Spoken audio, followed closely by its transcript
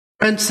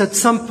Friends, at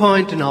some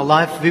point in our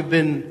life, we've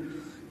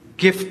been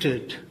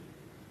gifted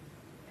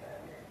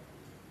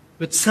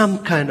with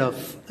some kind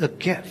of a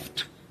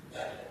gift.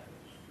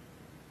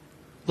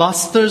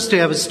 Last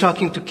Thursday, I was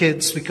talking to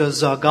kids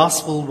because our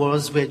gospel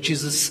was where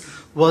Jesus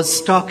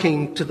was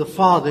talking to the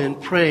Father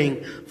and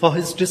praying for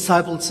his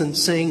disciples and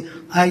saying,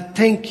 I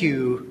thank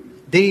you.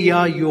 They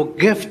are your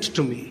gift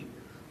to me.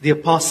 The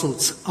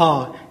apostles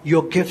are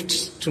your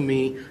gift to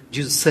me,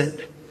 Jesus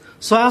said.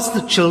 So I asked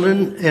the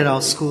children at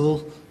our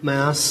school,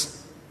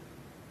 Mass,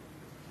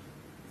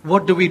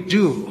 what do we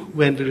do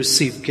when we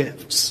receive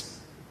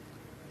gifts?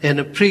 And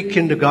a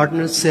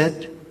pre-kindergartner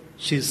said,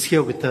 she's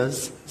here with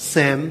us,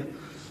 Sam,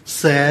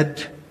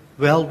 said,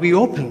 well, we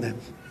open them.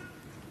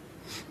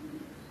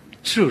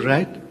 True,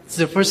 right? It's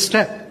the first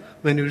step.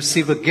 When you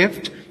receive a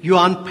gift, you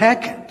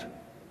unpack it.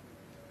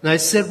 And I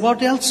said,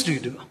 what else do you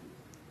do?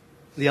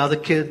 The other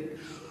kid,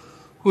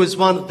 who is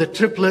one of the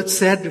triplets,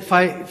 said,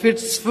 if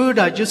it's food,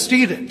 I just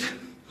eat it.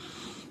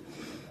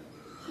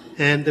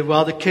 And there were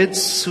other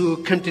kids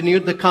who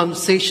continued the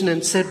conversation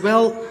and said,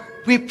 well,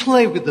 we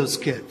play with those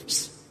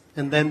gifts.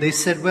 And then they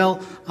said,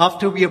 well,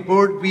 after we are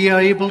bored, we are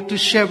able to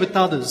share with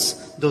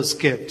others those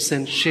gifts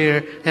and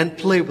share and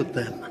play with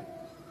them.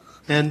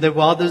 And there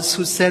were others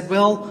who said,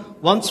 well,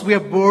 once we are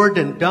bored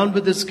and done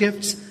with these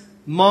gifts,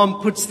 Mom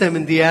puts them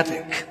in the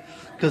attic,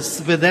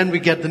 because then we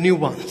get the new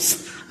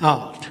ones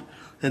out.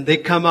 And they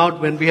come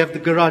out when we have the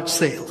garage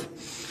sale.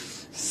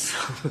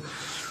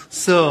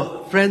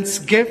 So friends,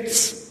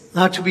 gifts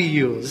are to be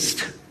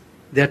used.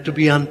 They are to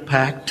be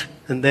unpacked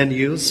and then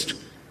used.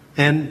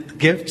 And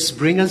gifts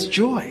bring us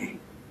joy.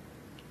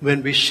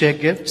 When we share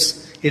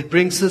gifts, it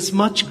brings us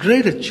much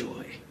greater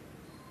joy.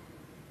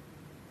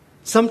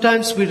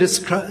 Sometimes we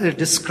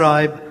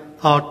describe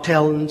our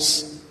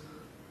talents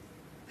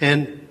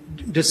and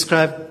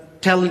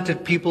describe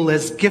talented people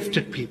as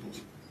gifted people.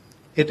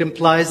 It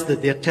implies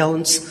that their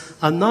talents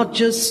are not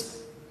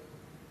just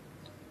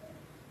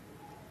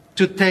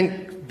to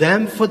thank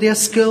them for their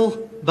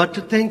skill, but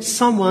to thank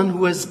someone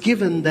who has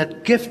given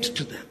that gift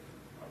to them.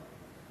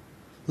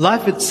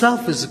 Life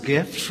itself is a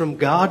gift from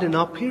God and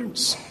our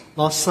parents.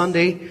 Last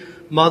Sunday,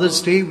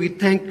 Mother's Day, we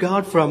thank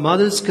God for our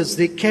mothers because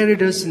they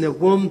carried us in the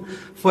womb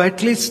for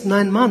at least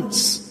 9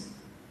 months.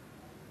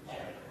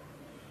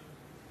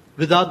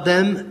 Without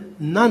them,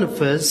 none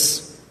of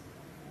us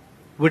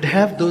would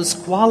have those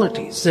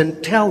qualities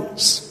and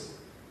talents.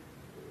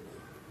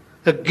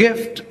 A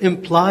gift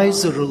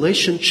implies a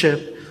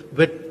relationship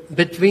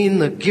between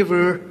the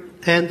giver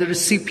and the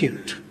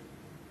recipient,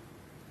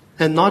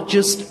 and not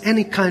just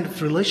any kind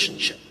of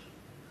relationship.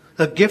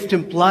 A gift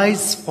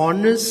implies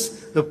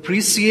fondness,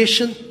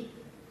 appreciation,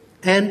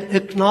 and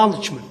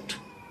acknowledgement.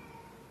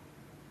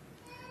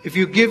 If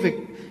you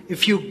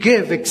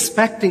give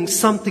expecting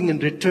something in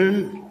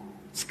return,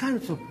 it's kind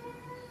of a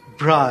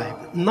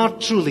bribe,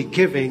 not truly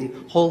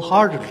giving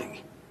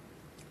wholeheartedly.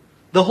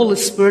 The Holy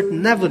Spirit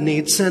never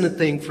needs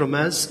anything from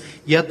us,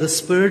 yet the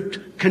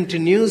Spirit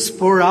continues to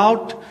pour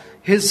out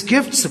His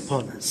gifts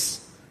upon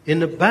us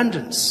in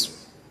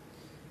abundance.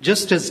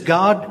 Just as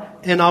God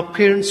and our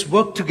parents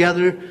work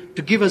together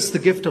to give us the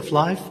gift of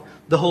life,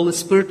 the Holy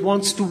Spirit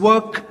wants to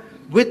work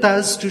with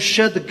us to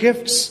share the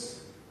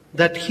gifts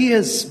that He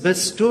has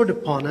bestowed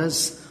upon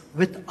us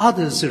with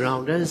others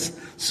around us,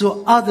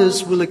 so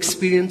others will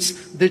experience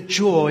the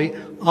joy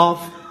of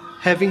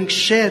having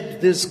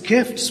shared these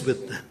gifts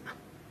with them.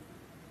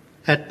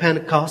 At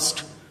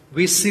Pentecost,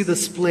 we see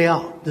this play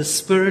out. The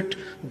Spirit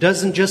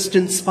doesn't just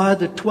inspire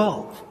the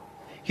 12.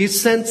 He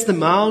sends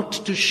them out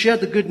to share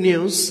the good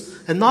news,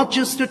 and not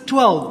just the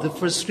 12. The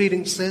first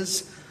reading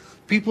says,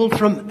 people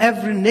from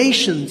every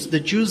nation, the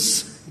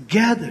Jews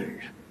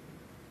gathered.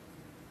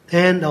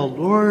 And our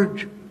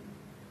Lord,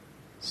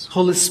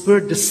 Holy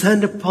Spirit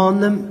descended upon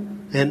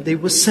them, and they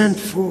were sent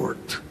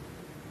forth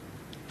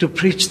to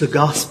preach the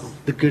gospel,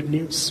 the good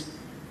news.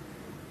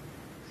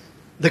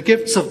 The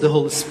gifts of the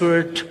Holy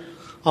Spirit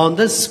on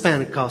this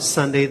Pentecost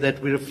Sunday that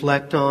we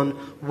reflect on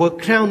were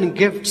crowning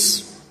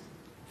gifts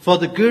for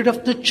the good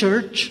of the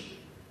church.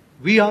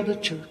 We are the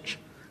church.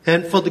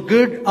 And for the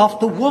good of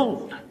the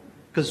world,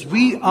 because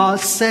we are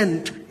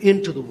sent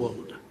into the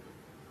world.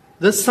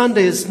 This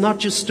Sunday is not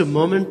just a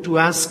moment to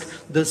ask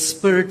the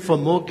Spirit for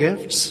more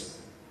gifts,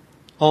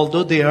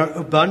 although they are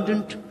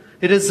abundant.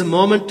 It is a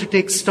moment to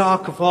take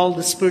stock of all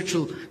the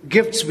spiritual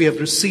gifts we have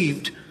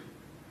received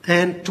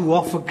and to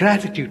offer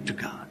gratitude to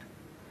God.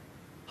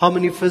 How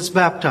many of us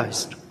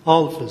baptized?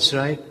 All of us,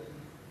 right?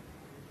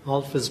 All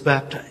of us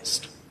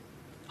baptized.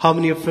 How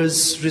many of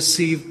us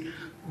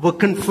were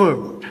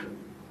confirmed?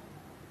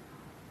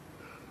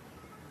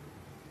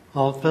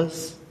 All of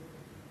us.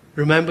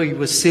 Remember, you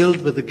were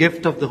sealed with the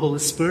gift of the Holy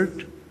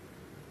Spirit.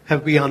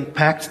 Have we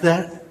unpacked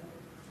that?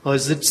 Or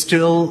is it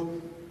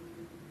still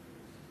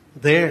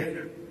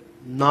there?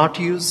 Not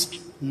used,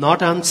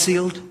 not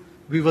unsealed.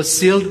 We were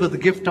sealed with the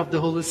gift of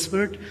the Holy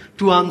Spirit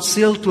to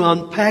unseal, to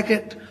unpack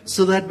it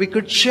so that we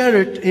could share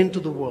it into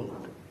the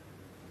world.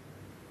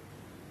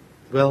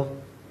 Well,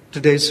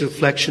 today's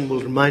reflection will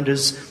remind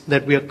us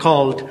that we are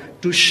called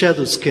to share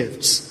those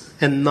gifts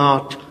and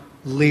not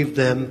leave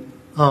them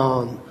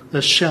on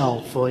a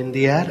shelf or in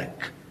the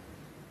attic.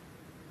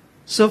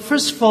 So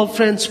first of all,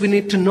 friends, we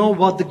need to know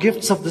what the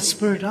gifts of the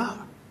Spirit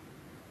are.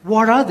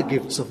 What are the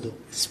gifts of the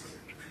Holy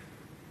Spirit?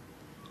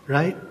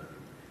 Right?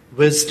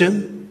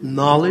 Wisdom,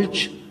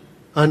 knowledge,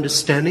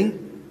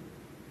 understanding,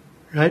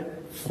 right?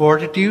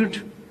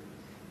 Fortitude,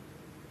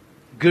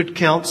 good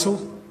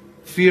counsel,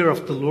 fear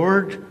of the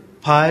Lord,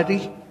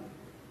 piety.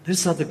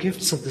 These are the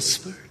gifts of the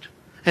Spirit.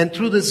 And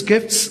through these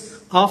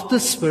gifts of the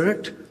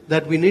Spirit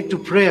that we need to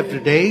pray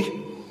every day,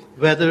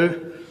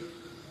 whether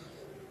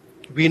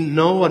we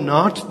know or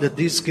not that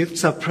these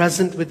gifts are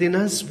present within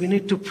us, we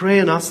need to pray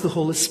and ask the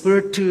Holy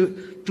Spirit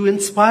to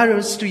inspire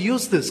us to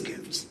use these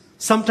gifts.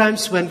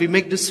 Sometimes when we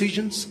make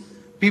decisions,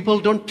 people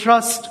don't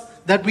trust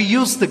that we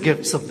use the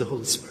gifts of the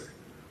Holy Spirit.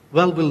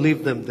 Well, we'll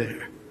leave them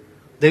there.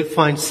 They'll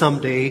find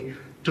someday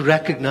to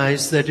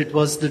recognize that it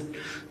was the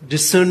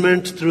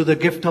discernment through the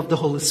gift of the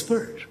Holy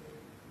Spirit.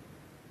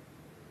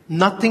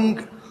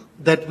 Nothing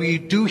that we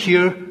do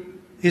here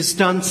is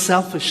done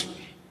selfishly.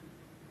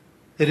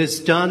 It is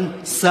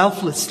done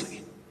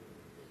selflessly.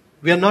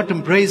 We are not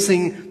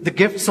embracing the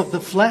gifts of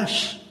the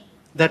flesh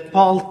that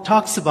Paul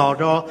talks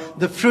about, or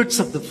the fruits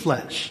of the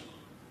flesh.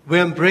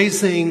 We're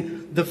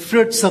embracing the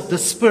fruits of the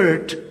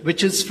Spirit,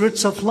 which is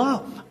fruits of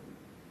love.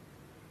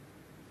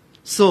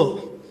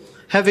 So,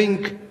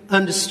 having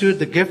understood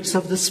the gifts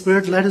of the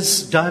Spirit, let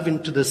us dive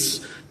into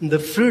the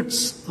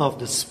fruits of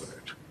the Spirit.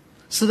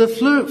 So the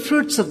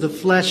fruits of the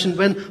flesh, and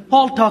when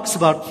Paul talks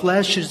about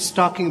flesh, he's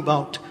talking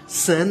about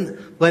sin.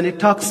 When he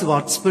talks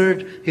about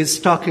Spirit, he's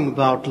talking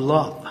about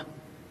love.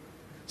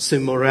 So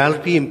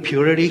immorality,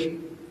 impurity,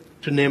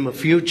 to name a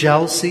few,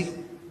 jealousy,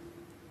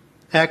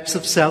 acts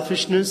of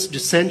selfishness,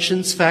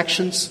 dissensions,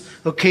 factions,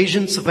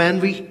 occasions of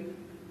envy,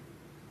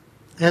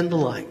 and the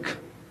like,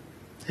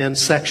 and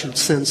sexual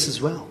sins as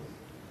well.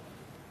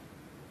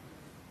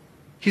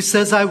 He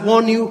says, I have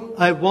warned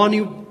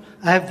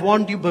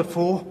you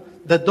before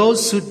that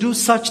those who do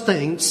such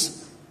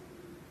things,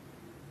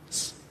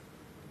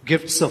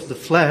 gifts of the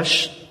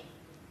flesh,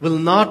 will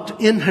not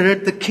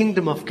inherit the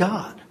kingdom of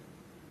God.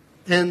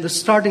 And the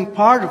starting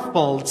part of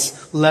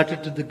Paul's letter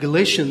to the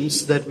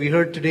Galatians that we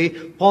heard today,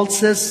 Paul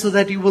says, so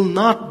that you will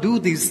not do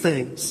these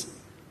things,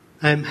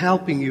 I am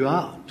helping you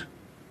out.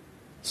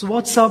 So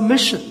what's our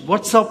mission?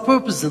 What's our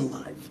purpose in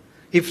life?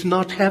 If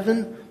not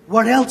heaven,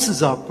 what else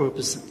is our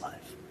purpose in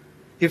life?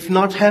 If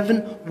not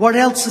heaven, what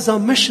else is our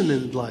mission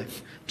in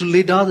life? To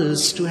lead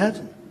others to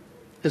heaven.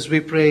 As we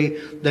pray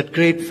that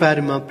great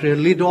Fatima prayer,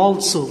 lead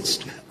all souls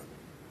to heaven.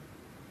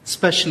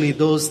 Especially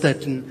those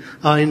that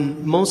are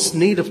in most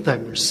need of thy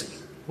mercy.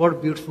 What a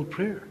beautiful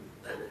prayer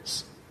that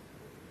is.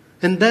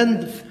 And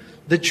then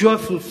the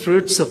joyful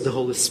fruits of the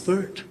Holy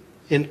Spirit.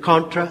 In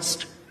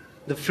contrast,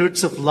 the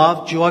fruits of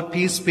love, joy,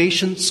 peace,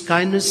 patience,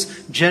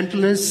 kindness,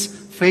 gentleness,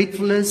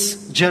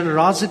 faithfulness,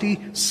 generosity,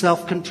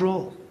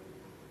 self-control.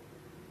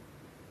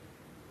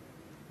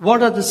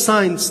 What are the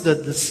signs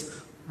that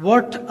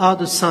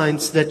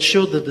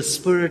show that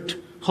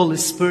the Holy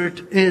Spirit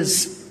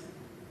is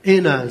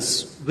in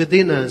us,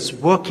 within us,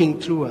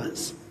 working through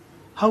us?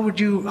 How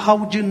would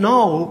you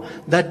know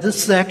that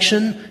this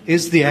action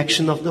is the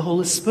action of the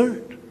Holy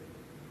Spirit?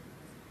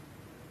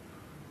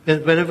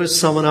 And whenever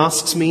someone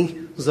asks me,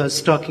 as I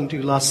was talking to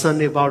you last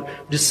Sunday about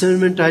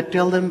discernment, I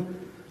tell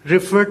them,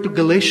 refer to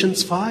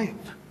Galatians 5,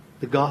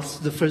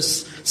 the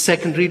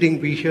second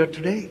reading we hear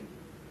today.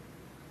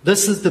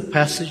 This is the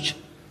passage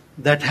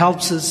that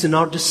helps us in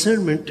our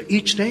discernment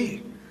each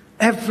day.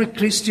 Every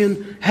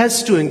Christian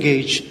has to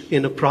engage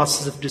in a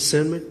process of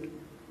discernment.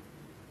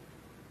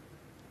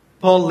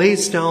 Paul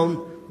lays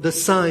down the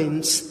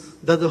signs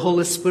that the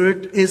Holy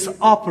Spirit is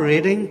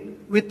operating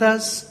with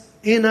us,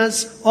 in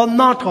us, or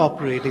not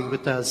operating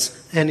with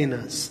us and in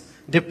us,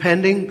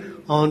 depending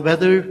on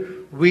whether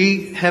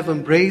we have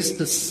embraced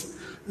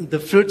the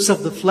fruits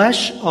of the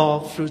flesh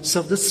or fruits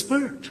of the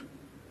Spirit.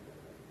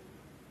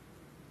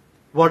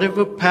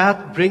 Whatever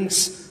path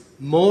brings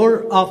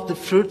more of the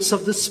fruits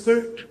of the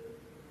Spirit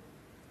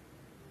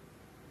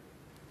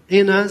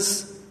in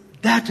us,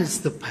 that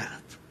is the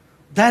path.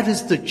 That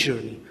is the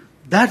journey.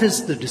 That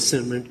is the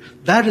discernment.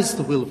 That is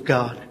the will of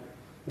God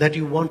that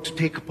you want to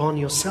take upon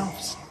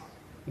yourselves.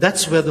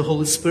 That's where the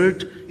Holy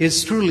Spirit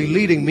is truly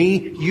leading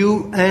me,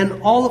 you,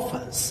 and all of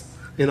us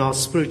in our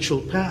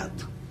spiritual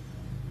path.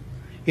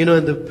 You know,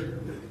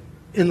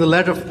 in the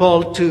letter of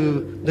Paul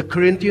to the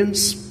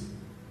Corinthians,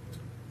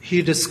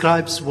 he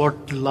describes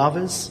what love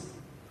is.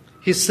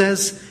 He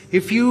says,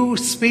 if you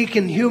speak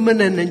in human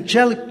and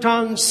angelic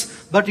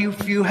tongues, but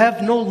if you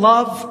have no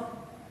love,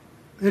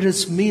 it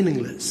is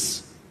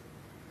meaningless.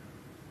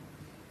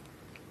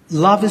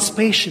 Love is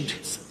patient,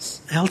 he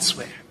says,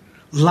 elsewhere.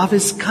 Love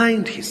is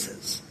kind, he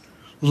says.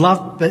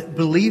 Love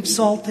believes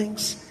all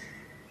things,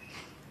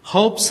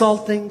 hopes all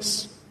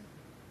things,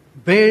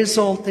 bears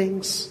all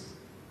things,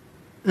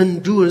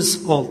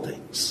 endures all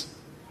things.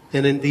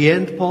 And in the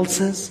end, Paul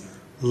says,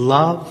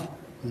 love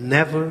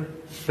never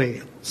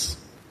fails.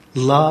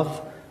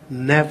 Love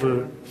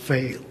never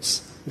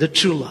fails. The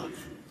true love.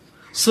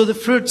 So the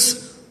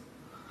fruits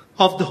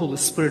of the Holy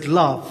Spirit.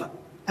 Love,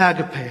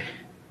 agape,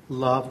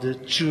 love, the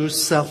true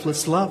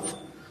selfless love.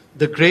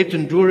 The great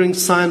enduring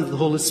sign of the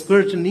Holy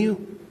Spirit in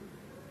you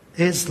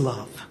is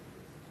love.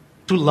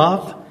 To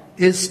love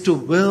is to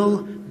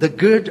will the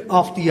good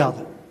of the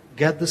other.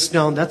 Get this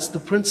down, that's the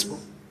principle.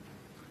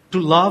 To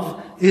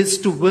love is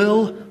to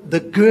will the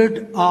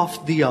good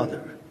of the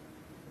other.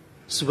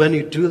 So when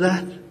you do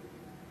that,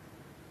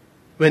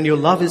 when your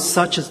love is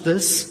such as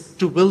this,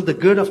 to will the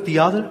good of the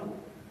other,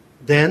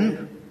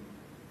 then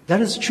that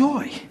is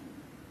joy.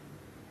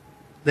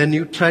 Then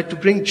you try to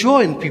bring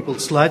joy in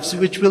people's lives,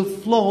 which will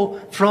flow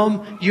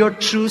from your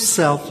true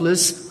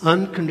selfless,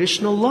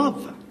 unconditional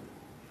love.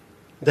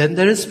 Then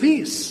there is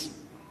peace.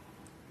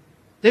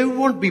 They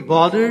won't be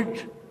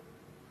bothered,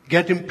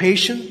 get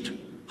impatient.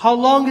 How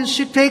long is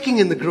she taking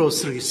in the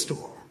grocery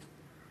store?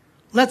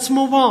 Let's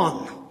move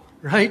on,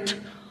 right?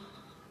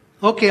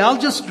 Okay,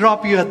 I'll just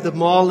drop you at the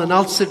mall and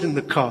I'll sit in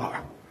the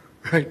car,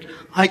 right?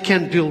 I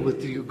can't deal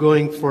with you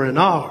going for an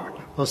hour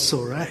or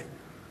so, right?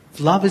 If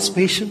love is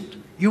patient,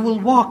 you will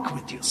walk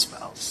with your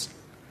spouse.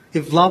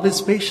 If love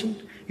is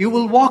patient, you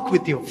will walk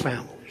with your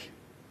family.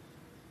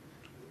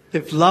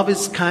 If love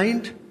is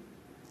kind,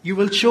 you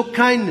will show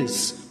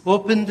kindness,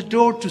 open the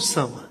door to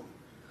someone,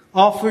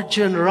 offer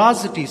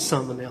generosity to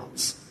someone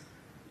else,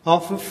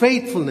 offer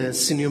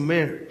faithfulness in your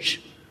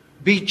marriage,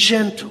 be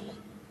gentle.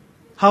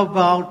 How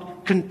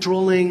about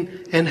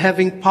controlling and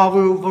having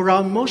power over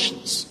our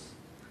emotions?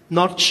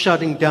 Not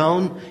shutting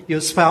down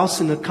your spouse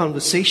in a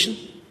conversation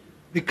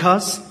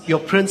because your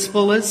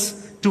principle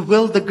is to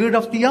will the good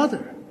of the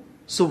other.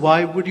 So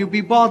why would you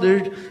be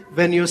bothered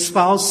when your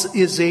spouse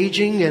is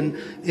aging and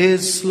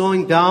is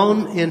slowing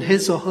down in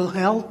his or her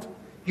health?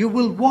 You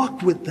will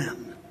walk with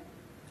them.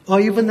 Or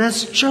even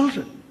as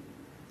children.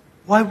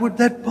 Why would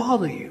that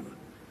bother you?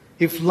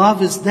 If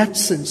love is that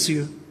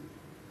sincere,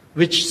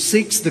 which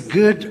seeks the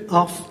good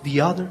of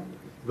the other,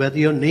 whether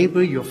your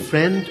neighbor, your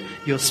friend,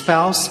 your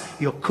spouse,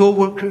 your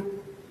co-worker,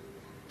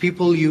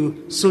 people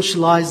you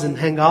socialize and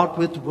hang out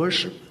with,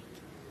 worship.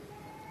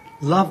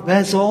 Love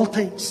bears all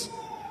things,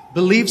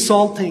 believes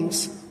all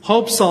things,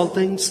 hopes all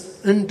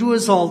things,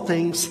 endures all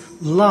things.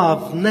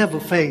 Love never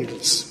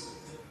fails.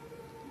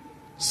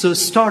 So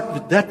start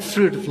with that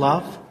fruit of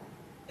love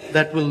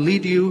that will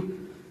lead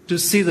you to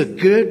see the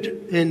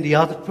good in the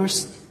other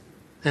person,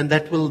 and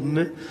that will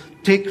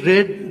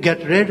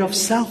get rid of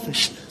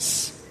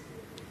selfishness,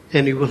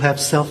 and you will have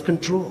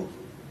self-control,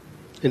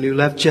 and you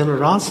will have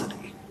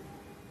generosity.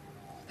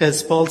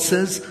 As Paul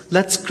says,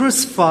 let's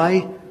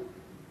crucify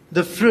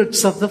the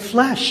fruits of the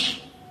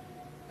flesh.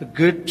 A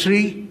good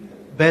tree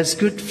bears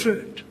good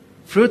fruit.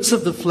 Fruits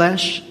of the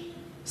flesh,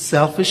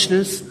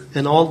 selfishness,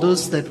 and all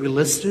those that we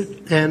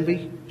listed,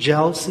 envy,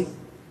 jealousy,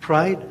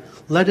 pride.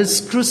 Let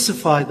us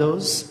crucify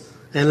those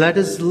and let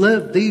us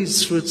live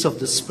these fruits of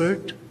the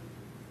Spirit.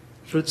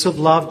 Fruits of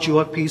love,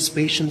 joy, peace,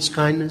 patience,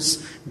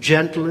 kindness,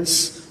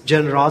 gentleness,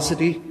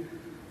 generosity,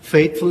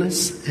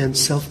 faithfulness, and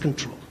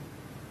self-control.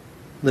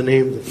 In the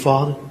name of the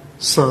Father,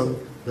 Son,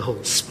 the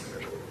Holy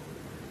Spirit.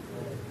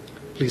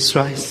 Please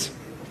rise.